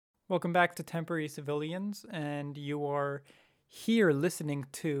Welcome back to Temporary Civilians, and you are here listening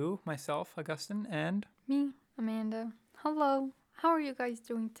to myself, Augustin, and Me, Amanda. Hello. How are you guys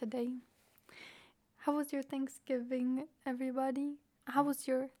doing today? How was your Thanksgiving, everybody? How was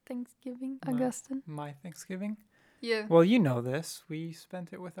your Thanksgiving, Augustin? my Thanksgiving. Yeah. Well, you know this. We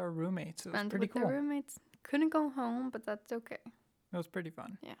spent it with our roommates. It was Spent pretty with the cool. roommates. Couldn't go home, but that's okay. It was pretty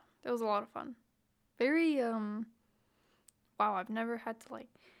fun. Yeah, it was a lot of fun. Very wow, I've never had to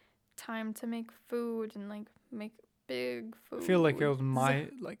time to make food and make big food. I feel like it was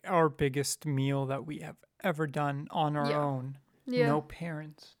our biggest meal that we have ever done on our own. Yeah. No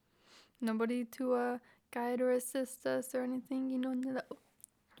parents. Nobody to guide or assist us or anything,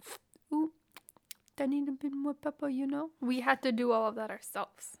 ooh, I need a bit more pepper, We had to do all of that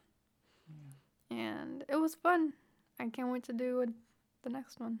ourselves. Yeah. And it was fun. I can't wait to do the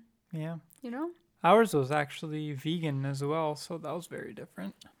next one. Yeah. Ours was actually vegan as well, so that was very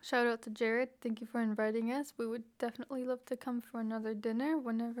different. Shout out to Jared. Thank you for inviting us. We would definitely love to come for another dinner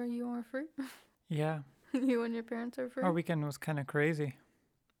whenever you are free. Yeah. You and your parents are free. Our weekend was kind of crazy.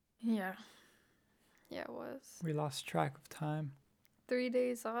 Yeah. Yeah, it was. We lost track of time. 3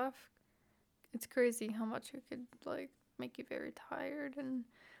 days off. It's crazy how much it could make you very tired and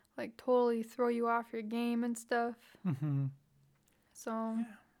totally throw you off your game and stuff. Mm-hmm. So,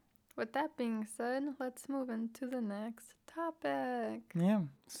 with that being said, let's move into the next topic. Yeah.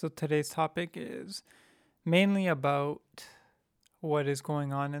 So today's topic is mainly about what is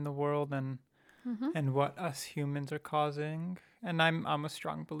going on in the world and what us humans are causing. And I'm a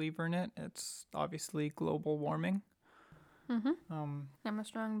strong believer in it. It's obviously global warming. I'm a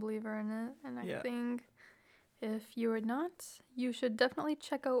strong believer in it, and I think if you are not, you should definitely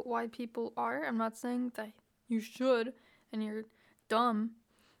check out why people are. I'm not saying that you should and you're dumb.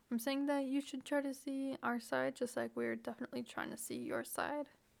 I'm saying that you should try to see our side just like we're definitely trying to see your side.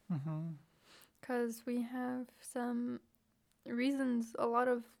 Because we have some reasons, a lot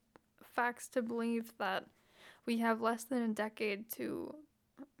of facts to believe that we have less than a decade to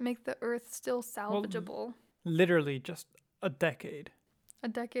make the earth still salvageable. Well, literally just a decade. A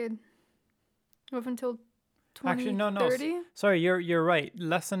decade. Up until 2030? Actually, no. Sorry, you're right.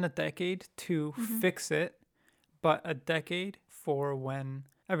 Less than a decade to fix it, but a decade for when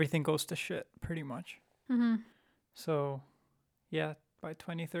everything goes to shit, pretty much. So, yeah, by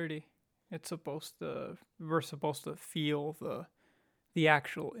 2030, we're supposed to feel the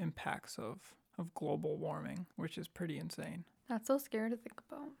actual impacts of global warming, which is pretty insane. That's so scary to think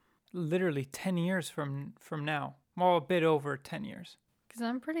about. Literally 10 years from now. Well, a bit over 10 years. Because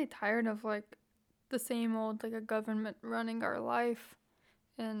I'm pretty tired of the same old a government running our life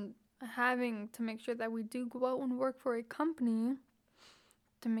and having to make sure that we do go out and work for a company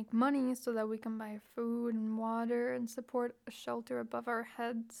to make money so that we can buy food and water and support a shelter above our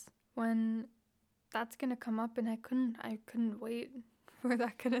heads when that's gonna come up, and I couldn't wait for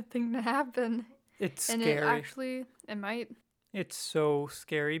that kind of thing to happen. It's and scary. It might. It's so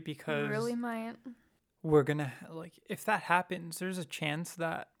scary because it really might. We're gonna if that happens, there's a chance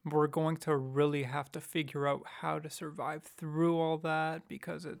that we're going to really have to figure out how to survive through all that,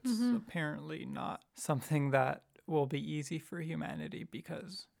 because it's apparently not something that will be easy for humanity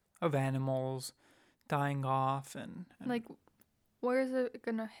because of animals dying off and where is it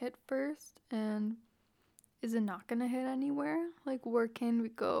gonna hit first, and is it not gonna hit anywhere? Where can we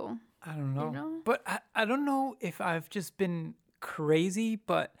go? I don't know. But I don't know if I've just been crazy,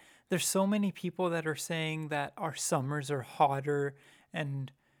 but there's so many people that are saying that our summers are hotter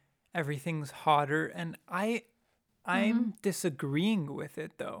and everything's hotter, and I'm disagreeing with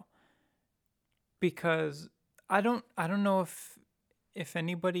it though, because I don't know if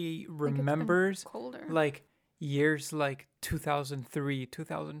anybody remembers years like 2003,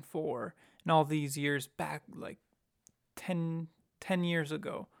 2004, and all these years back, 10 years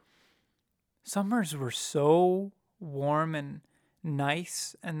ago. Summers were so warm and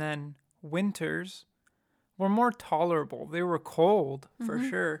nice, and then winters were more tolerable. They were cold for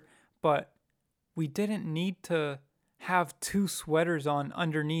sure, but we didn't need to have 2 sweaters on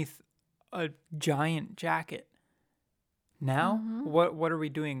underneath a giant jacket. Now, what are we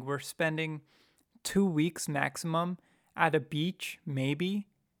doing? We're spending 2 weeks maximum at a beach, maybe,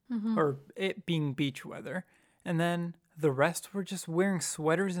 or it being beach weather, and then the rest we're just wearing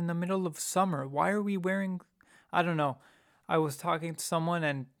sweaters in the middle of summer. Why are we wearing? I don't know. I was talking to someone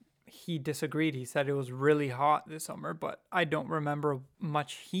and he disagreed. He said it was really hot this summer, but I don't remember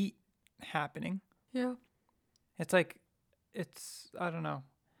much heat happening. Yeah. I don't know.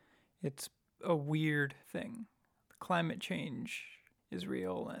 It's a weird thing. Climate change is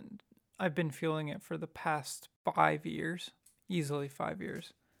real, and I've been feeling it for the past 5 years. Easily 5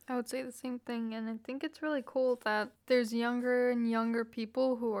 years. I would say the same thing, and I think it's really cool that there's younger and younger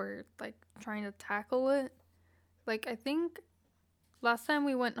people who are, like, trying to tackle it. Like, I think last time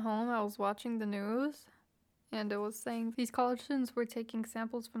we went home, I was watching the news, and it was saying these college students were taking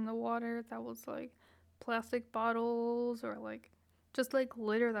samples from the water that was, like, plastic bottles or, like, just, like,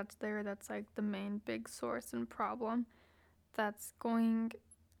 litter that's there that's, like, the main big source and problem that's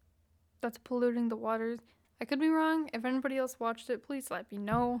polluting the waters. I could be wrong. If anybody else watched it, please let me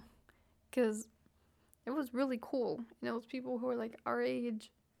know, because it was really cool. And it was people who are, like, our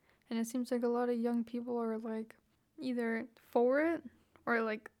age, and it seems like a lot of young people are, like, either for it or,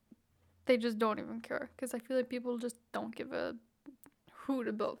 like, they just don't even care, because I feel like people just don't give a hoot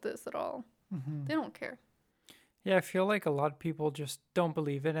about this at all. Mm-hmm. They don't care. Yeah, I feel like a lot of people just don't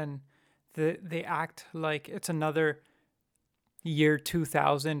believe it, and they act like it's another year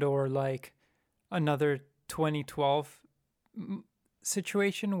 2000 or like another 2012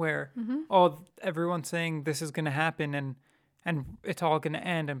 situation where everyone's saying this is going to happen and it's all going to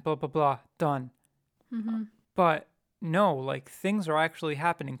end and blah blah blah, done. But no, like, things are actually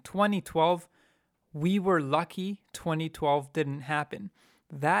happening. 2012, we were lucky 2012 didn't happen.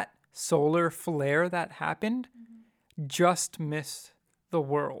 That solar flare that happened just missed the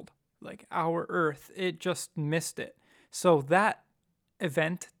world, like our Earth. It just missed it. So that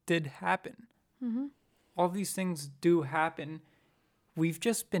event did happen. All these things do happen. We've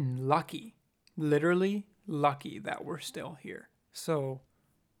just been lucky, literally lucky that we're still here. So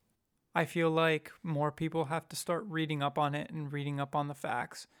I feel like more people have to start reading up on it and reading up on the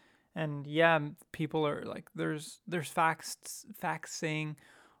facts. And yeah, people are like, there's facts saying,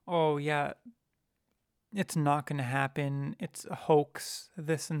 oh yeah, it's not going to happen, it's a hoax,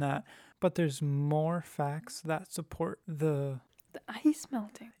 this and that. But there's more facts that support the ice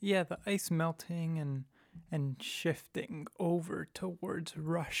melting. Yeah, the ice melting and shifting over towards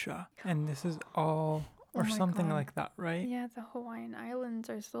Russia. And this is all, or something like that, right? Yeah, the Hawaiian Islands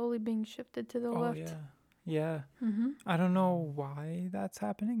are slowly being shifted to the left. Oh, yeah. I don't know why that's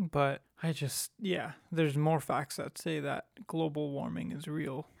happening, but there's more facts that say that global warming is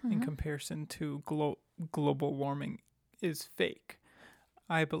real in comparison to global warming is fake.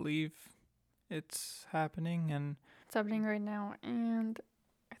 I believe it's happening, and it's happening right now, and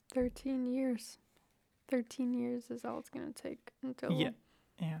 13 years. 13 years is all it's going to take until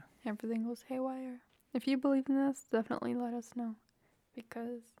everything goes haywire. If you believe in this, definitely let us know,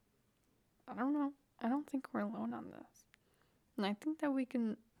 because I don't know. I don't think we're alone on this. And I think that we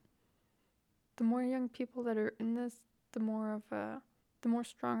can, the more young people that are in this, the more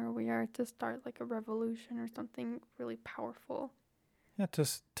stronger we are to start like a revolution or something really powerful. Yeah,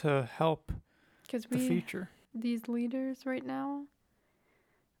 to help the future. These leaders right now,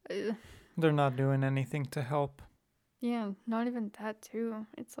 they're not doing anything to help. Yeah, not even that too.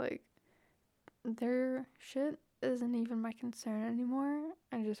 It's like their shit isn't even my concern anymore.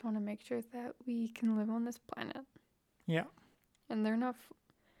 I just want to make sure that we can live on this planet. Yeah. And they're not.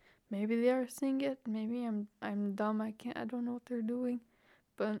 Maybe they are seeing it. Maybe I'm dumb. I don't know what they're doing.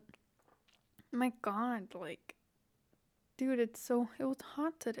 But my God, like, dude, it was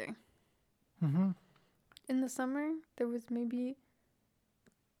hot today. In the summer, there was maybe,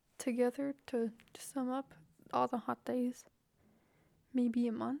 together to sum up all the hot days, maybe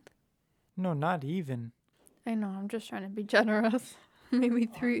a month. No, not even. I know, I'm just trying to be generous. Maybe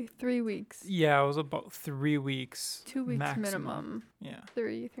three weeks. Yeah, it was about 3 weeks. 2 weeks minimum. Yeah.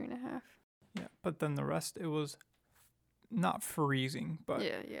 3.5. Yeah, but then the rest, it was not freezing, but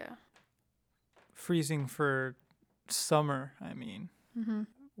yeah. Freezing for summer, I mean.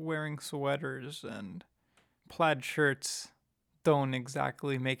 Wearing sweaters and plaid shirts don't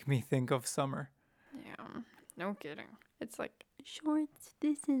exactly make me think of summer. Yeah, no kidding. It's like shorts,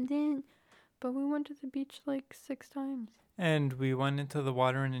 this and that. But we went to the beach like 6 times. And we went into the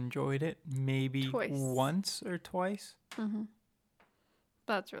water and enjoyed it maybe once or twice.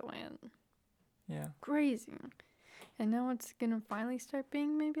 That's really it. Yeah. Crazy. And now it's going to finally start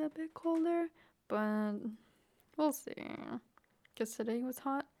being maybe a bit colder. But we'll see. Because today was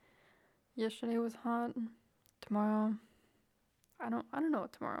hot. Yesterday was hot. Tomorrow, I don't know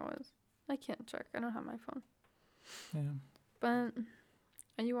what tomorrow is. I can't check. I don't have my phone. Yeah. But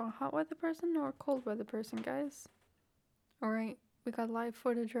are you a hot weather person or a cold weather person, guys? Alright, we got live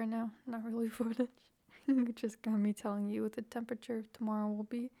footage right now. Not really footage. Just got me telling you what the temperature of tomorrow will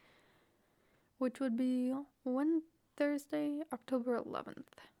be. Which would be Thursday, October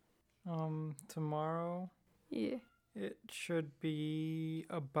 11th. Tomorrow? Yeah. It should be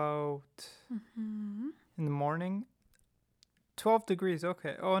about in the morning 12 degrees.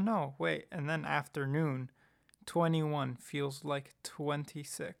 Okay. Oh no, wait. And then afternoon 21 feels like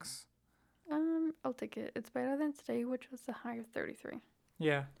 26. I'll take it. It's better than today, which was a high of 33.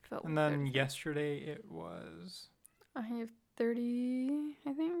 Yeah. Felt And like then 33. yesterday it was a high of 30,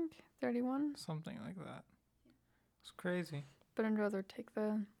 I think. 31. something like that. It's crazy. But I'd rather take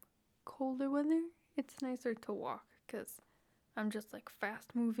the colder weather. It's nicer to walk because I'm just like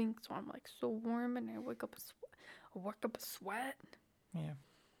fast moving, so I'm like so warm and I work up a sweat. Yeah.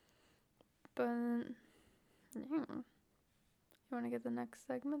 But yeah, you want to get the next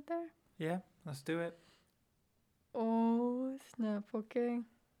segment there? Yeah, let's do it. Oh snap! Okay.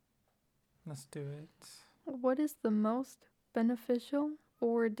 Let's do it. What is the most beneficial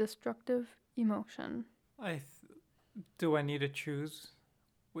or destructive emotion? Do I need to choose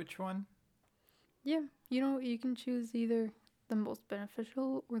which one? Yeah, you can choose either the most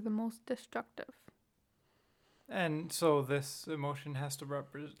beneficial or the most destructive. And so this emotion has to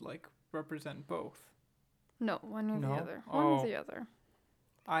represent both. No, one or the other. One or the other.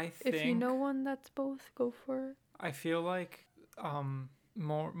 I think if you know one that's both, go for it. I feel like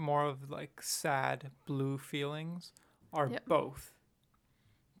more of like sad blue feelings are both.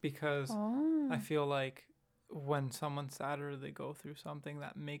 Because I feel like when someone's sad or they go through something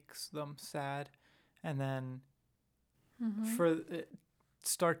that makes them sad and then it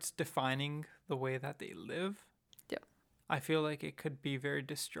starts defining the way that they live. Yeah. I feel like it could be very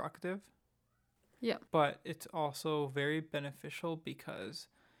destructive. Yeah. But it's also very beneficial because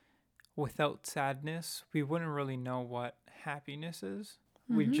without sadness, we wouldn't really know what happiness is.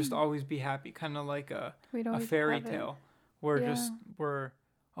 We'd just always be happy, kind of like a fairy tale. We're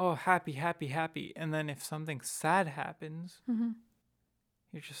happy, happy, happy. And then if something sad happens,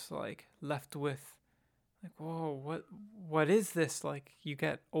 you're just like left with like, whoa, what is this? Like you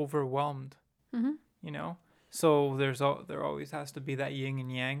get overwhelmed, you know? So there always has to be that yin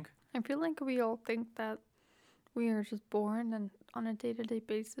and yang. I feel like we all think that we are just born and on a day-to-day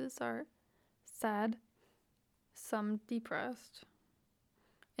basis are sad, some depressed.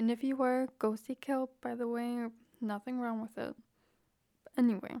 And if you are, go seek help, by the way, nothing wrong with it.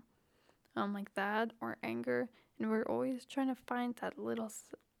 Anyway, like that or anger, and we're always trying to find that little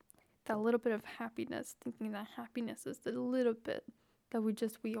bit of happiness, thinking that happiness is the little bit that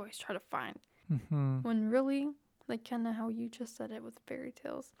we always try to find. When really, like kind of how you just said it with fairy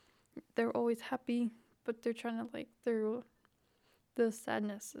tales, they're always happy, but they're trying to the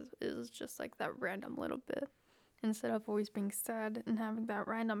sadness is just like that random little bit instead of always being sad and having that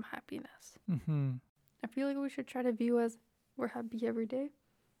random happiness. I feel like we should try to view as we're happy every day.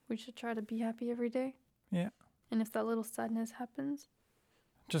 We should try to be happy every day. Yeah. And if that little sadness happens,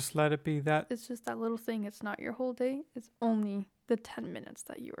 just let it be that. It's just that little thing. It's not your whole day. It's only the 10 minutes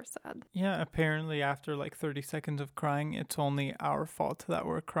that you are sad. Yeah, apparently after like 30 seconds of crying, it's only our fault that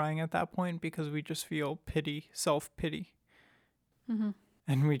we're crying at that point because we just feel self-pity.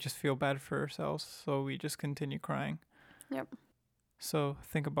 And we just feel bad for ourselves, so we just continue crying. Yep. So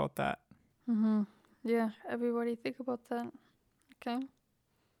think about that. Yeah, everybody think about that. Okay?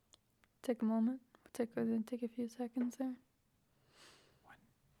 Take a moment. Take a few seconds there. 1,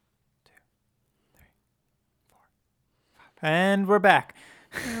 2, 3, 4, 5. And we're back.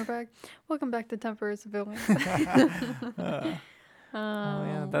 Welcome back to Temporary Civilians.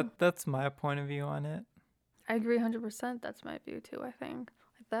 That's my point of view on it. I agree 100%. That's my view too, I think.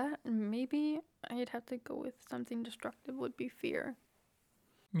 Like that, and maybe I'd have to go with something destructive would be fear.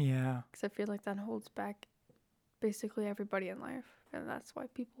 Yeah. Because I feel like that holds back basically everybody in life. And that's why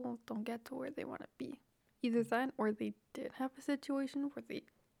people don't get to where they want to be. Either that or they did have a situation where they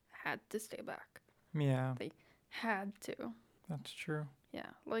had to stay back. Yeah. They had to. That's true. Yeah.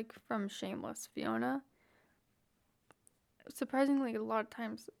 Like from Shameless, Fiona. Surprisingly, a lot of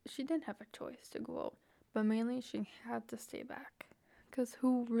times she didn't have a choice to go out. But mainly she had to stay back. Because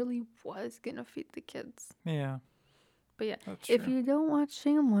who really was going to feed the kids? Yeah. But yeah, if you don't watch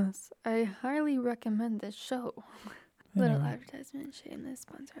Shameless, I highly recommend this show. Little advertisement, Shameless,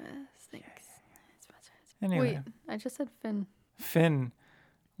 sponsor us. Thanks. Sponsor us. Anyway. Wait, I just said Finn. Finn.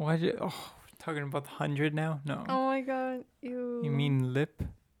 Why did talking about the 100 now? No. Oh my god, you. You mean lip?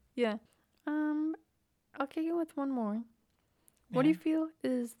 Yeah. I'll kick you with one more. What do you feel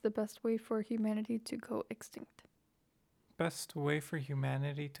is the best way for humanity to go extinct? Best way for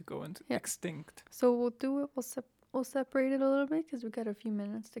humanity to go extinct. So we'll do it. We'll separate it a little bit because we got a few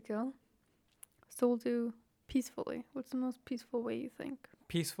minutes to kill. So we'll do peacefully. What's the most peaceful way you think?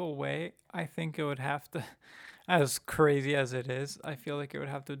 Peaceful way? I think it would have to, as crazy as it is, I feel like it would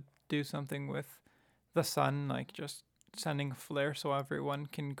have to do something with the sun, like just sending a flare so everyone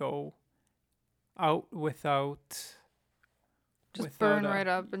can go out without just burn right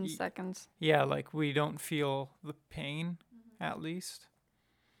up in seconds. Yeah, like we don't feel the pain, at least.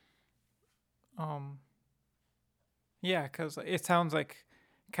 Yeah, because it sounds like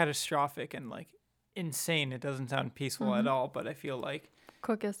catastrophic and like insane. It doesn't sound peaceful at all, but I feel like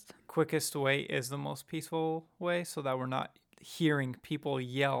quickest way is the most peaceful way, so that we're not hearing people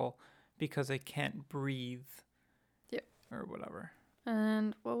yell because they can't breathe. Yep. Or whatever.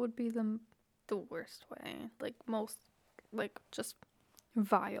 And what would be the worst way? Like most, like just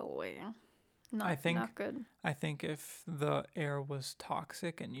vile way. Not good. I think if the air was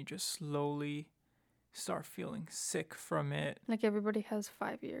toxic and you just slowly start feeling sick from it. Like everybody has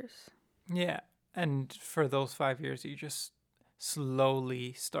 5 years. Yeah. And for those 5 years, you just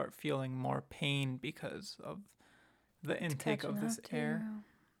slowly start feeling more pain because of the intake of this air.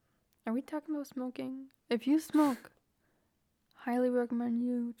 Are we talking about smoking? If you smoke, highly recommend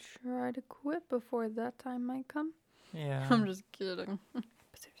you try to quit before that time might come. Yeah. I'm just kidding. But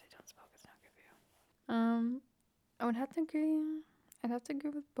seriously, don't smoke. It's not good for you. I would have to agree. I'd have to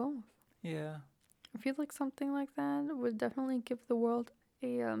agree with both. Yeah. I feel like something like that would definitely give the world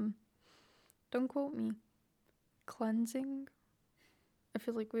a don't quote me, cleansing. I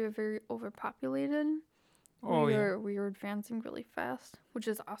feel like we are very overpopulated. We are advancing really fast, which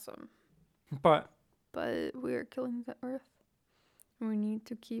is awesome. But we are killing the earth. We need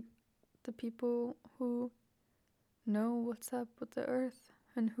to keep the people who know what's up with the earth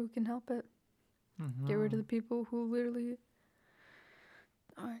and who can help it. Mm-hmm. Get rid of the people who literally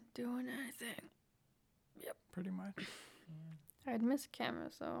aren't doing anything. Yep. Pretty much. I'd miss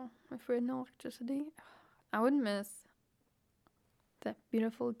cameras though. If we had no electricity, I would miss that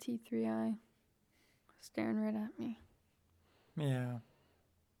beautiful T3i staring right at me. Yeah.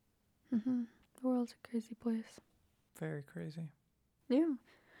 The world's a crazy place. Very crazy. Yeah.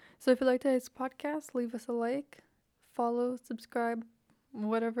 So if you like today's podcast, leave us a like, follow, subscribe,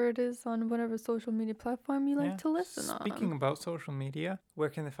 whatever it is on whatever social media platform you like to listen on. Speaking about social media, where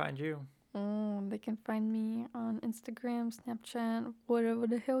can they find you? They can find me on Instagram, Snapchat, whatever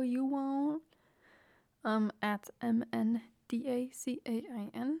the hell you want. At MNDACAIN.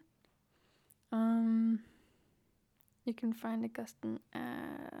 You can find Augustine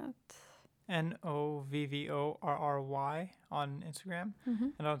at NOVVORRY on Instagram.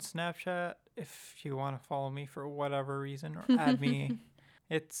 And on Snapchat, if you want to follow me for whatever reason or add me,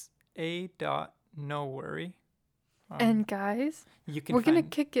 it's a.noworry. And guys, we're going to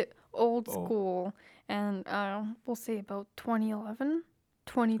kick it old school. And we'll say about 2011,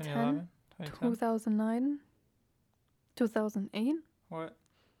 2010, 2009, 2008. What?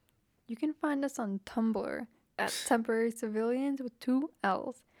 You can find us on Tumblr at Temporary Civilians with 2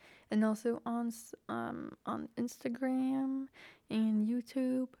 L's. And also on Instagram and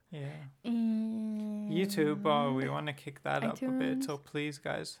YouTube. Yeah. And YouTube, we want to kick that up a bit. So please,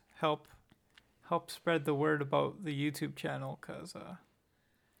 guys, help spread the word about the YouTube channel, because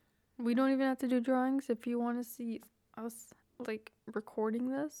we don't even have to do drawings. If you want to see us like recording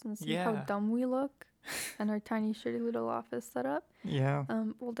this and see how dumb we look and our tiny shitty little office setup,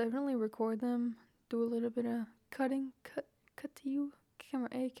 we'll definitely record them, do a little bit of cutting, cut to you, camera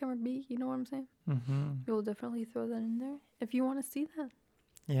A, camera B, you know what I'm saying? We'll definitely throw that in there if you want to see that.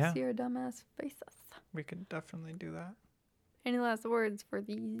 See our dumbass faces. We could definitely do that. Any last words for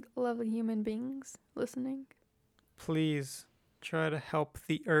the lovely human beings listening? Please try to help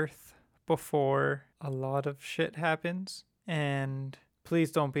the earth before a lot of shit happens. And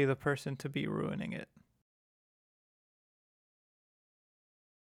please don't be the person to be ruining it.